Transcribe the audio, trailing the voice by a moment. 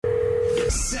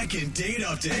Second date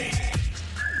update.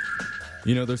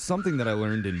 You know, there's something that I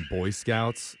learned in Boy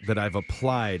Scouts that I've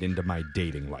applied into my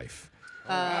dating life.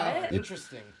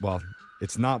 Interesting. Well,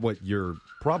 it's not what you're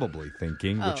probably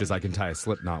thinking, which is I can tie a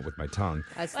slip knot with my tongue.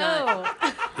 That's not.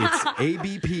 It's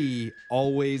ABP,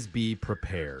 always be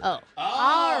prepared. Oh.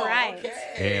 All right.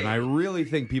 Okay. And I really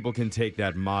think people can take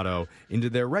that motto into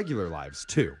their regular lives,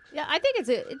 too. Yeah, I think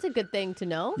it's a good thing to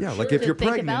know. Yeah, like if To you're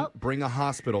think pregnant, about. bring a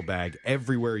hospital bag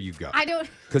everywhere you go. I don't.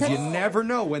 Because you never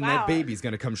know when that Wow. baby's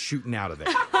going to come shooting out of there.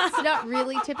 That's not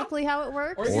really typically how it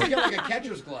works. Or you get like a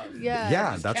catcher's glove. Yeah.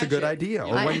 Yeah, that's a catch good it. idea.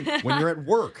 Or when you're at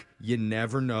work, you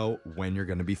never know when you're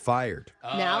going to be fired.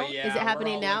 Now? Yeah, Is it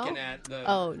happening we're all now? looking at the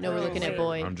Oh, no, we're looking at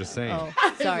boy. I'm just saying. Oh,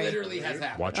 It sorry. literally has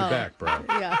happened. Watch your back, bro.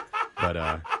 Yeah.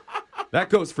 But that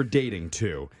goes for dating,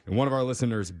 too. And one of our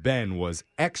listeners, Ben, was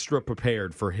extra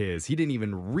prepared for his. He didn't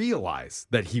even realize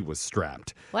that he was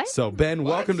strapped. What? So, Ben, What?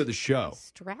 welcome to the show.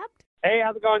 Strapped? Hey,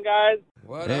 how's it going, guys?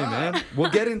 What Hey, up? man. We'll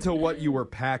get into what you were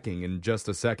packing in just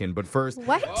a second. But first,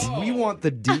 What? we want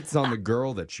the deets on the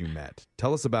girl that you met.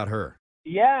 Tell us about her.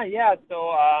 Yeah. So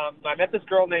I met this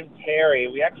girl named Terry.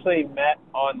 We actually met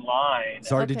online.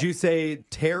 Sorry, Okay. did you say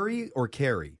Terry or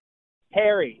Carrie?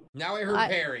 Terry. Now I heard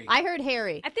Perry. I heard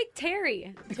Harry. I think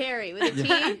Terry. Terry with a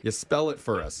T. You spell it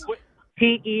for us.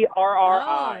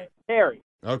 Terri. Terry.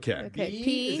 Okay. Okay. B?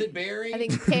 P. Is it Barry? I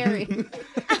think Terry.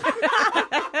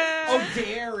 Oh,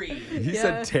 Dairy. He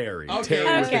said Terry. Okay,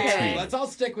 Terry with okay. a T. Let's all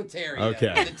stick with Terry.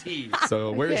 Okay. Then, the T.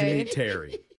 So where did you Okay. meet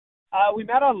Terry? We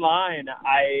met online.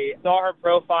 I saw her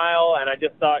profile, and I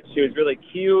just thought she was really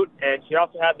cute. And she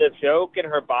also had this joke in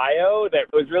her bio that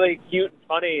was really cute and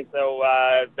funny, so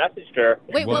messaged her.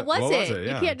 Wait, what was it?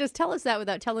 Yeah. You can't just tell us that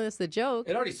without telling us the joke.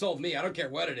 It already sold me. I don't care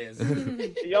what it is.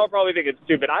 Y'all probably think it's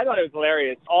stupid. I thought it was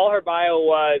hilarious. All her bio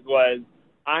was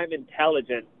I'm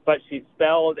intelligent, but she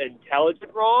spelled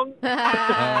intelligent wrong.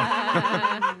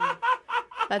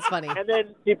 That's funny. And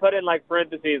then she put in like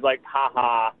parentheses like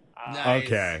haha. Nice.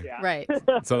 Okay. Yeah. Right.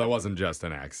 So that wasn't just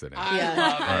an accident. I Yeah.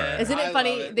 love All right. it. Isn't I it funny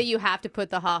love it. that you have to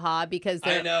put the haha because I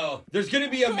they're know. There's going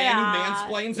to be a man Yeah.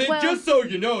 who mansplains it. Well- Just so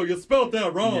you know, you spelled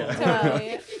that wrong.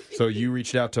 Totally. So you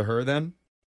reached out to her then?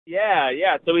 Yeah.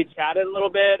 So we chatted a little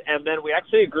bit, and then we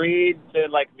actually agreed to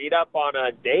like meet up on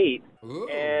a date. Ooh.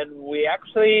 And we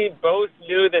actually both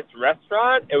knew this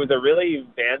restaurant. It was a really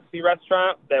fancy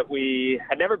restaurant that we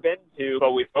had never been to,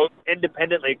 but we both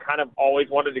independently kind of always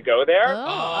wanted to go there. Oh,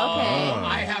 okay.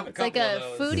 I have a It's like couple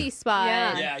a of those. foodie spot.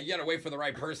 Yeah. Yeah, you got to wait for the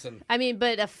right person. I mean,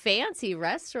 but a fancy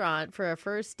restaurant for a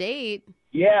first date.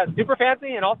 Yeah, super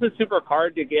fancy and also super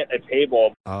hard to get a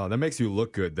table. Oh, that makes you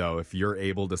look good, though, if you're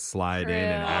able to slide in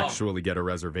and True. actually get a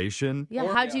reservation. Yeah,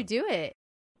 Or- how'd yeah. you do it?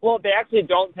 Well, they actually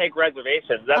don't take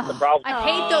reservations. That's the problem. I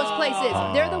hate those places.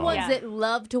 Oh. They're the ones Yeah. that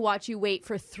love to watch you wait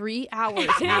for 3 hours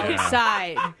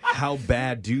outside. How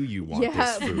bad do you want Yeah,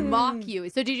 this food? mock you.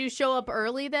 So did you show up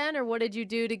early then, or what did you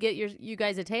do to get you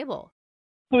guys a table?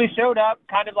 So we showed up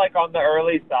kind of like on the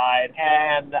early side,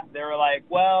 and they were like,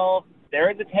 well, there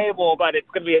is a table, but it's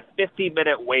going to be a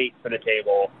 50-minute wait for the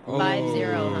table.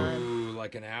 5-0, huh? Ooh,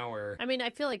 like an hour. I mean, I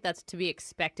feel like that's to be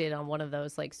expected on one of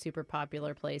those like super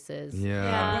popular places.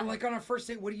 Yeah. Well, like on our first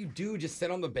date, what do? Just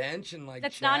sit on the bench and like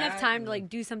That's chat not enough time and- to like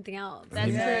do something else.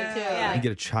 That's Yeah. true too. Yeah. You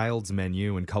get a child's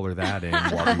menu and color that in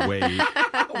while you wait.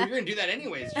 Oh, we're going to do that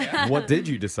anyways, Jeff. What did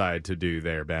you decide to do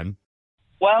there, Ben?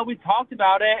 Well, we talked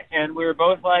about it, and we were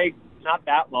both like, not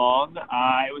that long.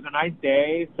 It was a nice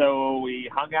day, so we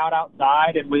hung out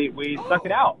outside, and we stuck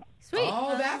it out. Sweet.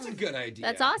 Oh, that's a good idea.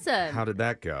 That's awesome. How did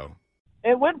that go?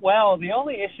 It went well. The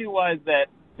only issue was that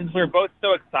since we were both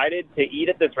so excited to eat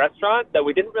at this restaurant, that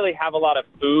we didn't really have a lot of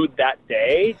food that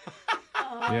day.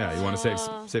 Yeah, you want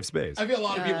to save space. I feel a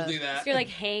lot of people do that. You're like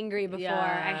hangry before.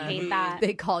 Yeah. I hate that.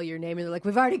 They call your name and they're like,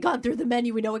 "We've already gone through the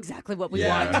menu. We know exactly what we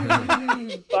want."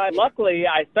 Yeah. But luckily,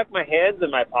 I stuck my hands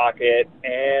in my pocket,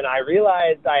 and I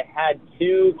realized I had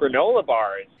 2 granola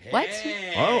bars. What?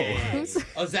 Hey. Oh.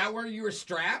 Is that where you were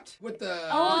strapped with the,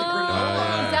 Oh. the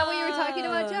granola? Is that what you were talking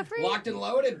about, Jeffrey? Locked and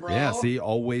loaded, bro. Yeah, see,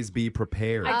 always be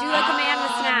prepared. I do like a man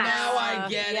with snacks. Now I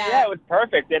get Yeah. it. Yeah, it was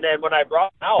perfect. And then when I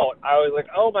brought it out, I was like,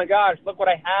 oh my gosh, look what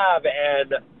I have.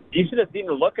 And you should have seen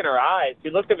the look in her eyes. She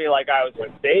looked at me like I was her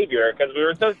savior because we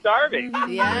were so starving.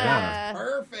 Yeah.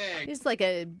 Perfect. It's like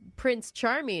a Prince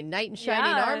Charming, knight in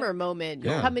shining Yeah. armor moment.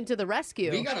 Yeah. Coming to the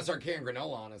rescue. We got to start carrying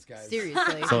granola on us, guys.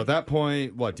 Seriously. So at that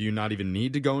point, what, do you not even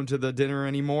need to go into the dinner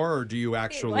anymore, or do you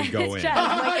actually What? go It's in?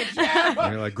 just- Jeff,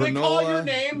 And you're like, they call your granola,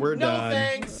 name. we're no done.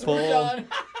 thanks. Full. We're done.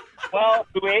 Well,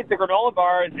 we ate the granola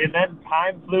bars, and then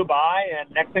time flew by, and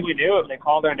next thing we knew, they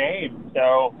called our name.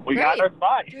 So we got Great. our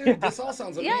spot. Dude, this all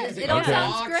sounds Yeah, amazing. it all A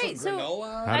sounds box great. of So,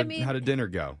 granola. How did, I mean- how did dinner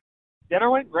go? dinner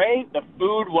went great. The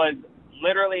food was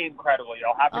literally incredible.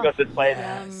 You'll have to go to this place.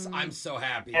 Yes, I'm so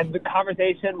happy. And the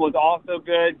conversation was also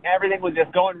good. Everything was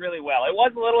just going really well. It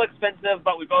was a little expensive,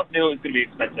 but we both knew it was going to be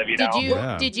expensive, you know?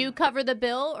 Yeah. Did you cover the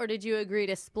bill, or did you agree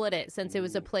to split it since it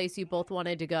was a place you both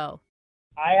wanted to go?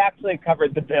 I actually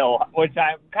covered the bill, which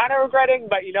I'm kind of regretting,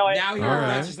 but you know what? Now you're All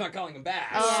right. just not calling him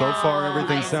back. So far,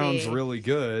 everything I sounds see. really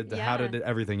good. Yeah. How did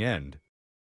everything end?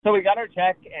 So we got our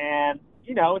check, and,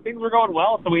 you know, things were going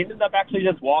well. So we ended up actually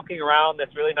just walking around this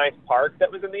really nice park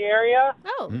that was in the area.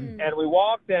 Oh, And we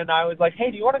walked, and I was like,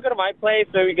 hey, do you want to go to my place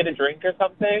so we get a drink or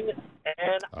something?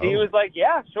 And he Oh. was like,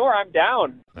 yeah, sure, I'm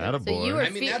down. Attaboy. you were- I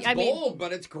mean, that's bold,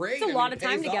 but it's great. It's a I mean, lot it of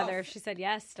time pays together. off. She said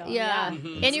yes still. yeah.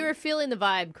 Mhm. And you were feeling the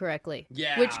vibe correctly.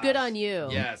 Yeah. Which good on you.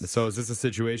 Yes. So is this a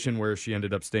situation where she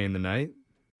ended up staying the night?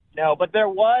 No, but there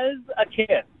was a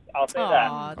kiss. I'll say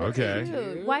that. Aw, that's Okay.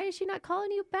 cute. Why is she not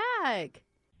calling you back?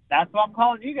 That's what I'm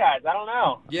calling you guys. I don't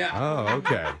know. Yeah. Oh,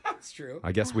 okay. That's true.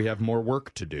 I guess we have more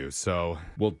work to do, so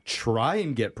we'll try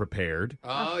and get prepared.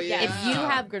 Oh, yeah. If you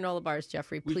have granola bars,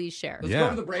 Jeffrey, please share. Let's Yeah. go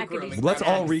to the break room. and Let's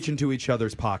grab all eggs. reach into each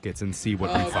other's pockets and see what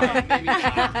we Okay, find. maybe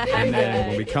not. And then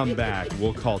when we come back,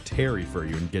 we'll call Terry for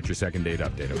you and get your second date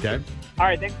update, okay? All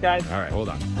right, thanks, guys. All right, hold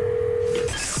on.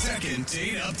 Second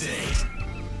date update.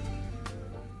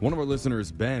 One of our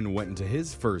listeners, Ben, went into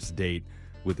his first date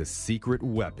with a secret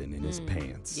weapon in his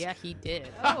pants. Yeah, he did.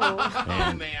 Oh,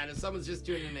 And- man. If someone's just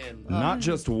tuning in. Not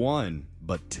just one,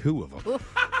 but two of them.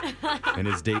 And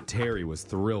his date, Terry, was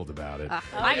thrilled about it.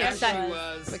 I'm yeah, excited. she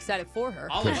was. I'm excited for her.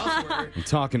 All of us were. I'm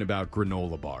talking about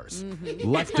granola bars.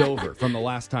 Left over from the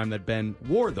last time that Ben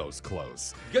wore those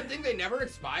clothes. Good thing they never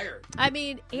expire. I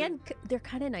mean, and they're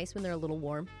kind of nice when they're a little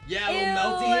warm. Yeah, a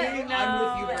little melty. no, I'm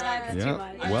with you, that's Brad. Yeah. too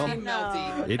much. Well, I'm team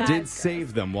melty. It That's did gross.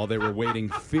 save them while they were waiting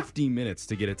 50 minutes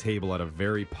to get a table at a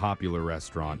very popular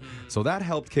restaurant. So that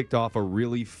helped kick off a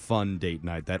really fun date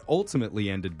night that ultimately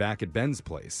ended back at Ben's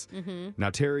place. Now,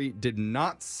 Terry did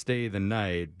not stay the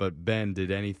night, but Ben, did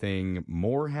anything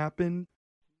more happen?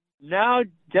 No,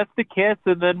 just a kiss,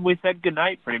 and then we said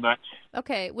goodnight pretty much.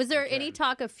 Okay. Was there any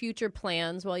talk of future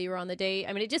plans while you were on the date?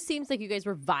 I mean, it just seems like you guys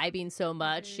were vibing so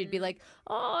much. She'd be like,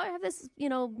 "Oh, I have this,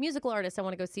 musical artist I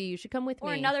want to go see. You should come with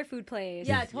Or me." another food place.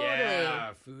 Yeah, totally.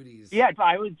 Yeah, foodies. Yeah,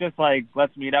 I was just like,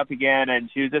 let's meet up again, and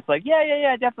she was just like,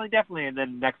 yeah, definitely. And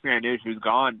then next thing I knew, she was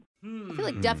gone. I feel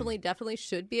like definitely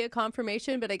should be a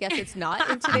confirmation, but I guess it's not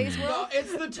in today's No, world.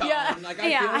 it's the tone. Yeah. Like, I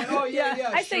Yeah. feel like, oh, yeah,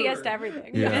 I say yes sure. to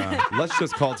everything. Yeah. Let's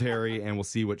just call Terry and we'll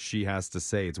see what she has to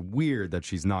say. It's weird that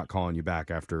she's not calling you back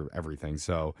after everything.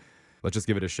 So let's just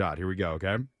give it a shot. Here we go,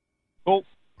 okay? Cool.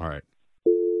 All right.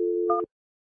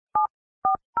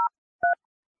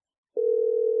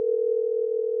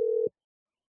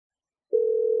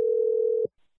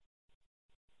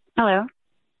 Hello,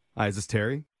 Hi, is this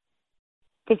Terry?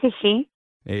 this is she.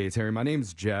 Hey, Terry, my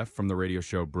name's Jeff from the radio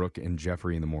show Brooke and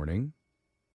Jeffrey in the Morning.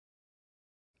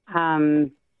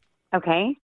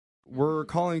 Okay. We're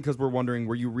calling because we're wondering,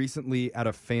 were you recently at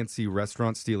a fancy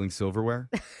restaurant stealing silverware?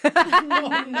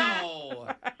 Oh, no.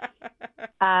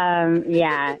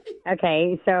 Yeah.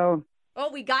 Okay. So, Oh,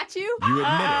 we got you? You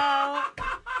admit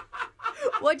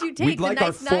What'd you it. take? We'd the like our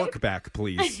nice knife? fork back,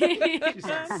 please. She's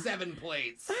like 7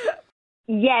 plates.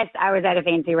 yes, I was at a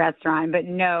fancy restaurant, but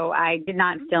no, I did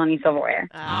not steal any silverware.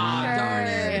 Ah, darn We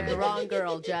it. have the wrong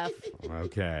girl, Jeff.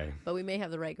 Okay. But we may have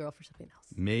the right girl for something else.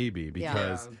 Maybe,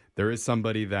 because Yeah. there is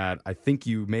somebody that I think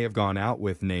you may have gone out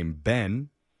with named Ben,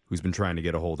 who's been trying to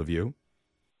get a hold of you.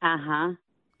 Uh huh. Do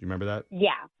you remember that?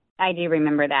 Yeah, I do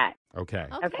remember that. Okay.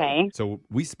 Okay. So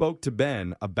we spoke to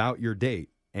Ben about your date,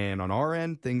 and on our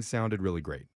end, things sounded really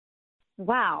great.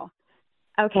 Wow.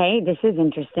 Okay, this is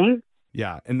interesting.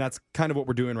 Yeah, and that's kind of what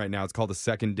we're doing right now. It's called a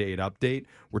second date update.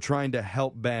 We're trying to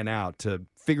help Ben out to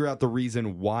figure out the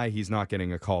reason why he's not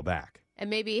getting a call back. And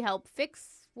maybe help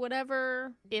fix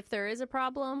whatever, if there is a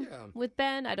problem Yeah. with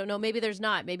Ben. I don't know. Maybe there's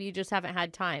not. Maybe you just haven't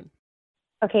had time.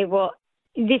 Okay, well,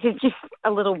 this is just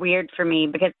a little weird for me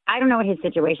because I don't know what his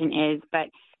situation is, but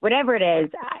whatever it is,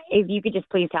 if you could just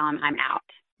please tell him I'm out.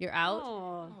 You're out?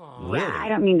 Oh. Really? Yeah, I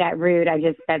don't mean that rude.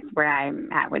 That's where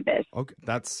I'm at with this. Okay,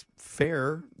 that's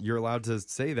fair. You're allowed to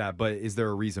say that, but is there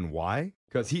a reason why?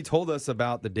 Because he told us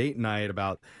about the date night,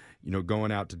 about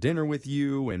going out to dinner with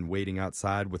you and waiting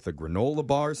outside with the granola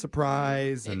bar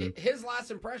surprise, and His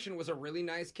last impression was a really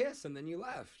nice kiss, and then you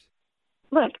left.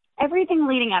 Look, everything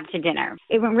leading up to dinner,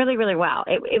 it went really, really well.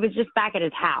 It was just back at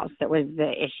his house that was the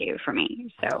issue for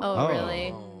me. So, Oh,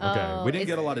 really? Okay, Oh, we didn't is-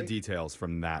 get a lot of details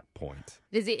from that point.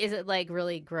 Is it like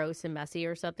really gross and messy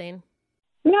or something?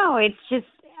 no, it's just,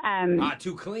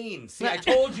 Too clean. See, I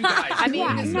told you guys. I mean,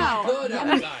 clean is no. not good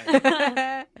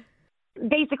outside.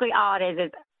 basically all it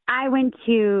is I went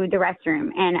to the restroom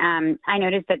and I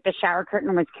noticed that the shower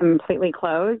curtain was completely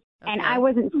closed. And Okay. I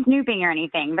wasn't snooping or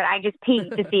anything, but I just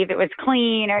peeked to see if it was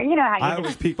clean or, you know how you I just...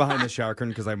 always peek behind the shower curtain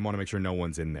because I want to make sure no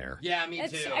one's in there. Yeah, me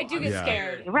too. I do get Yeah.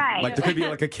 scared. Right. Like there could be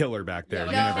like a killer back there.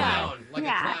 Yeah, You like never a know. clown. Like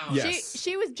Yeah. a clown. Yes.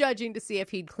 She was judging to see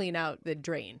if he'd clean out the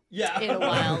drain Yeah. in a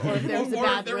while, or if there was a Or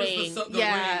if bad there was ring. the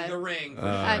Yeah. ring. The ring.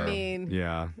 I mean,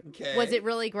 Yeah. Okay. was it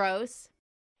really gross?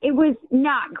 It was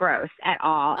not gross at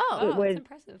all. Oh, it was.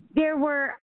 That's impressive.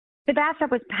 The bathtub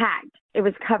was packed. It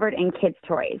was covered in kids'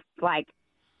 toys. Like,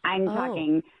 I'm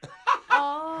talking,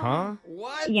 Oh. Huh?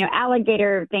 What? you know,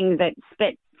 alligator things that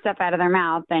spit stuff out of their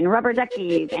mouth, and rubber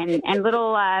duckies, and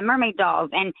little mermaid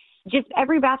dolls, and just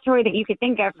every bath toy that you could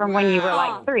think of from when you were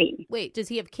Wow. like 3. Wait, does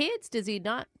he have kids? Does he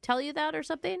not tell you that or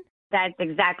something? That's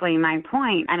exactly my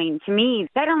point. I mean, to me,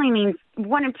 that only means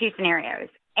one of 2 scenarios.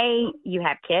 A, you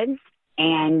have kids,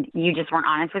 and you just weren't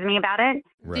honest with me about it.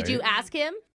 Right. Did you ask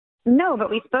him? No, but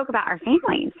we spoke about our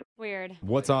families. Weird.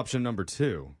 What's option number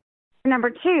 2?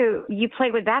 Number 2, you play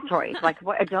with bath toys. Like,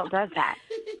 what adult does that?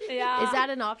 Yeah. Is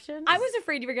that an option? I was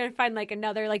afraid you were going to find like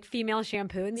another like female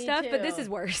shampoo and Me stuff, but this too. is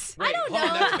worse. Wait, I don't hold on,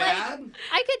 know, That's like- bad?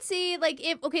 I could see like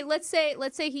if let's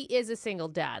say he is a single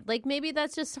dad. Like maybe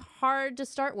that's just hard to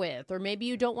start with, or maybe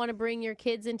you don't want to bring your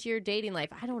kids into your dating life.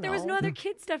 I don't know. There was no other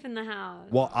kid stuff in the house.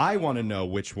 Well, I want to know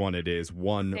which one it is,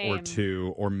 1 or Same.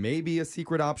 2, or maybe a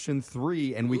secret option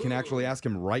 3, and we can actually ask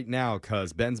him right now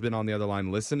because Ben's been on the other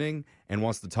line listening and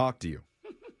wants to talk to you.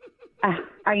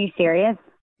 Are you serious?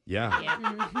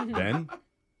 Yeah. Ben?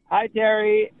 Hi,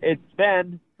 Terry. It's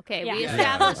Ben. Okay, Yeah. we Yeah.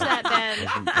 established that,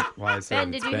 Ben. Why I said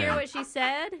Ben, it's did you hear Ben. what she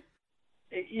said?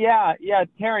 Yeah,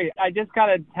 Terry. I just got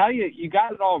to tell you, you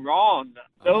got it all wrong.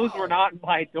 Those were not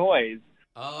my toys.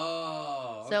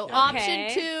 Oh. So okay. option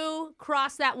Okay. 2,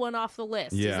 cross that one off the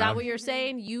list. Is Yeah. that what you're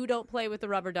saying? You don't play with the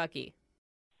rubber ducky.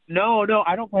 No,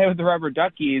 I don't play with the rubber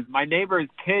duckies. My neighbor's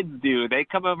kids do. They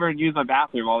come over and use my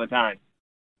bathroom all the time.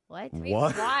 What?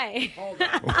 What? Why? Hold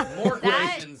on. More That-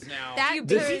 questions now. That You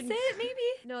turns- babysit maybe?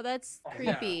 No, that's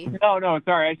creepy. No,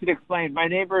 sorry. I should explain. My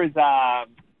neighbor's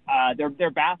their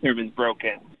bathroom is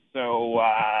broken. So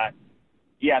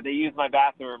yeah, they use my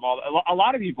bathroom. A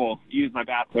lot of people use my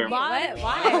bathroom. What?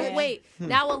 Why? Oh, wait.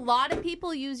 Now, a lot of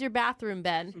people use your bathroom,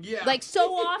 Ben. Yeah. Like,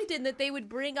 so often that they would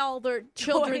bring all their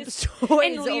children's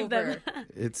toys and leave over. them.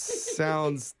 It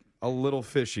sounds a little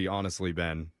fishy, honestly,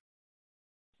 Ben.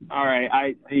 All right.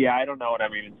 I don't know what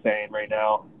I'm even saying right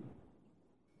now.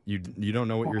 You don't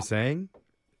know what you're saying?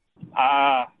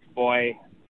 Boy.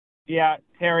 Yeah,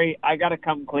 Terry, I got to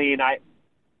come clean. I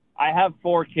have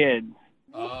 4 kids.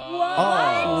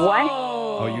 Oh. What?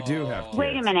 Oh, you do have kids.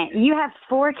 Wait a minute. You have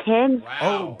 4 kids? Wow.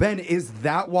 Oh, Ben, is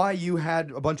that why you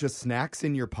had a bunch of snacks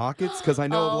in your pockets? Because I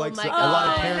know Oh like my a lot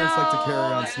of God. parents like to carry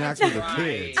around That's snacks with the right.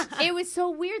 kids. It was so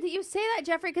weird that you say that,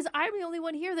 Jeffrey, because I'm the only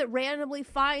one here that randomly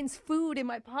finds food in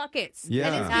my pockets. Yeah.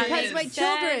 And it's That because my makes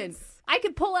children. sense. I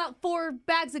could pull out 4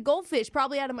 bags of goldfish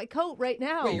probably out of my coat right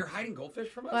now. Wait, you're hiding goldfish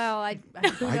from us? Well,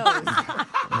 who I, knows? no,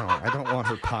 I don't want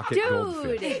her pocket Dude,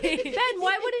 goldfish. Ben,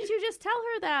 why wouldn't you just tell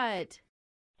her that?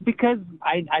 Because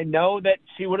I know that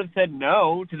she would have said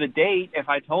no to the date if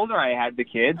I told her I had the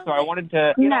kids. So I wanted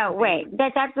to. No, wait.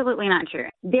 That's absolutely not true.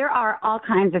 There are all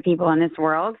kinds of people in this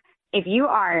world. If you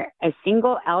are a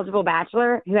single eligible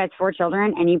bachelor who has 4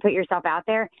 children and you put yourself out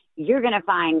there, you're going to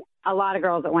find a lot of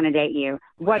girls that want to date you,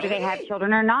 whether they have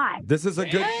children or not. This is a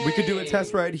good. We could do a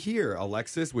test right here.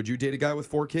 Alexis, would you date a guy with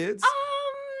 4 kids?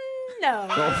 No.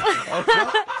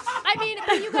 I mean,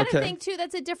 but you got to Okay. think too.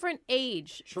 That's a different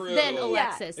age True. than Yeah.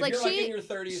 Alexis. If Like you're, like, in your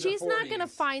 30s or she's not going to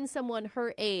 40s. find someone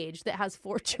her age that has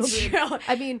 4 children. True.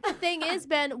 I mean, the thing is,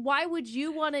 Ben, why would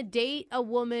you want to date a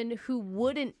woman who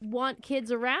wouldn't want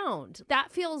kids around?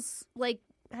 That feels like,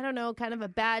 I don't know, kind of a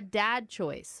bad dad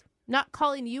choice. Not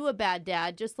calling you a bad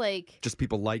dad, just like Just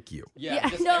people like you. Yeah,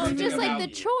 just no, everything just like about the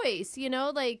you. choice, you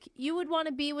know, like you would want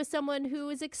to be with someone who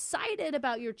is excited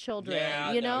about your children,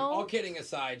 Yeah, you no, know? all kidding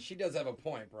aside, she does have a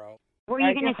point, bro. Were you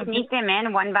I going guess to if sneak them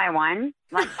in one by one?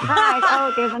 Like, surprise,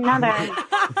 oh, there's another.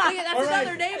 Oh, yeah, that's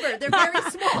another neighbor. They're very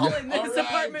small in All this right,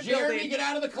 apartment Jeremy, building. get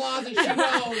out of the closet. She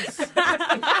knows.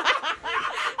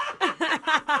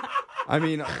 I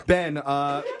mean, Ben,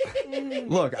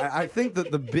 look, I think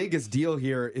that the biggest deal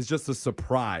here is just a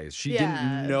surprise. She Yeah.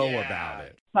 didn't know Yeah. about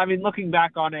it. I mean, looking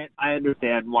back on it, I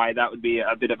understand why that would be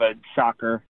a bit of a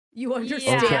shocker. You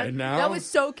understand? Okay, now- That was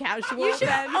so casual. You should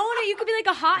Ben. own it. You could be like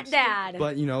a hot dad.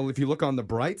 But, you know, if you look on the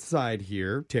bright side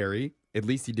here, Terry, at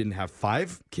least he didn't have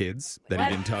 5 kids that he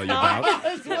didn't tell you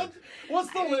about.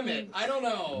 What's the limit? I don't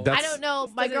know. I don't know.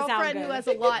 My doesn't sound girlfriend who good. has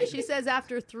a lot, she says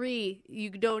after 3, you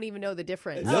don't even know the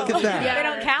difference. Look at that. They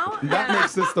don't count? That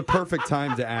makes this the perfect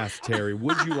time to ask Terry,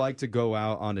 would you like to go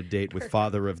out on a date with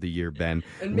Father of the Year, Ben?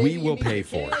 And We maybe you will meet pay the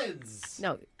for it. kids.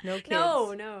 No kids.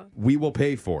 No. We will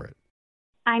pay for it.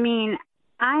 I mean,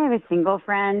 I have a single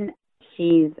friend.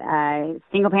 She's a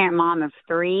single parent mom of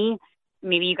 3.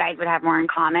 Maybe you guys would have more in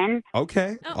common.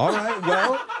 Okay. Oh. All right.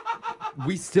 Well,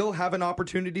 we still have an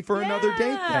opportunity for another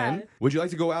date then. Would you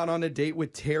like to go out on a date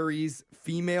with Terry's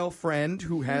female friend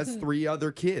who has 3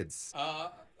 other kids?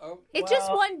 It's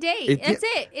just one date. It- That's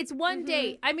it. It's one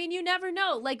date. I mean, you never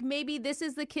know. Like, maybe this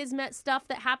is the Kismet stuff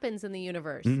that happens in the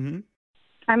universe. Mm-hmm.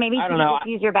 Or maybe I she don't know. just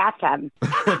use your bathtub.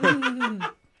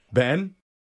 Ben?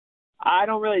 I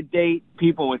don't really date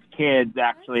people with kids,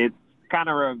 actually. It's kind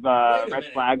of a Wait a red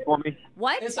minute. flag for me.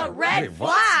 What? It's A a red Wait,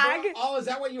 what? flag? Oh, is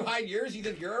that what you hide yours? You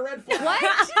think you're a red flag?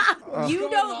 What? You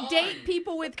going don't on? date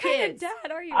people with What kind of kids.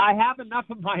 dad are you? I have enough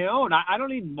of my own. I don't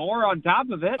need more on top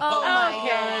of it. Oh, my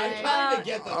I God. kind of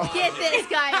get the Get this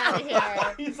guy out of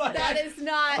here. He's like, That is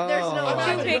not, there's no Oh.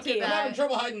 I'm logic picky. to I'm having that.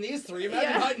 trouble hiding these 3. Imagine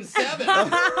Yeah. hiding 7.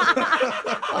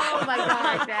 Oh, my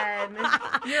God,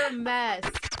 Ben. You're a mess.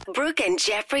 Brooke and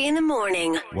Jeffrey in the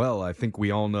morning. Well, I think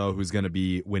we all know who's going to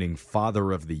be winning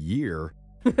Father of the Year.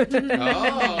 Oh,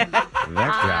 That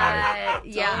guy.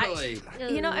 Yeah. totally.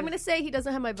 You know, I'm going to say he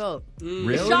doesn't have my vote.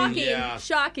 Really? Shocking. Yeah.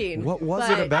 Shocking. What was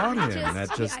But it about I him that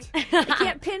just... I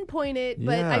can't pinpoint it,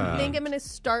 but Yeah. I think I'm going to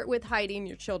start with hiding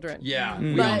your children. Yeah,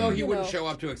 Mm. we all But, know he you wouldn't know. show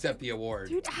up to accept the award.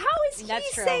 Dude, how is he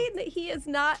That's true. saying that he is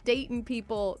not dating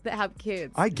people that have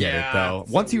kids? I get it, Yeah, though.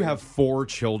 so Once you weird. have 4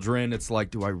 children, it's like,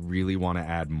 do I really want to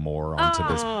add more onto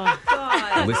this Oh,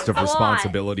 God. list of It's a lot.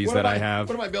 responsibilities What that am I have?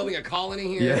 What am I building a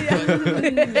colony here?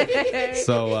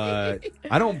 So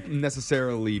I don't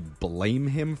necessarily blame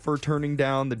him for turning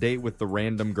down the date with the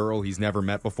random girl he's never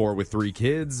met before with 3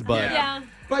 kids, but Yeah.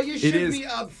 But you should is- be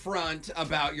upfront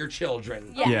about your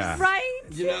children. Yes. Yeah. Right?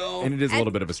 You know? and it is a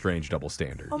little bit of a strange double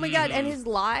standard. Oh my God! And his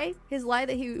lie that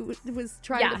he was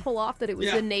trying Yeah. to pull off, that it was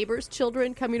Yeah. the neighbor's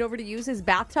children coming over to use his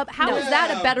bathtub. How No. is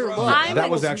that a better Yeah, look? bro. I'm that gonna-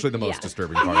 was actually the most yeah.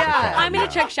 disturbing part of Yeah. the call. I'm going yeah.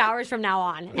 to check showers from now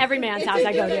on. Every man's house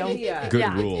I go to. Yeah. Good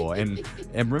Yeah. rule. And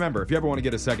remember, if you ever want to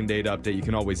get a second date update, you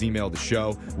can always email the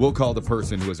show. We'll call the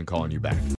person who isn't calling you back.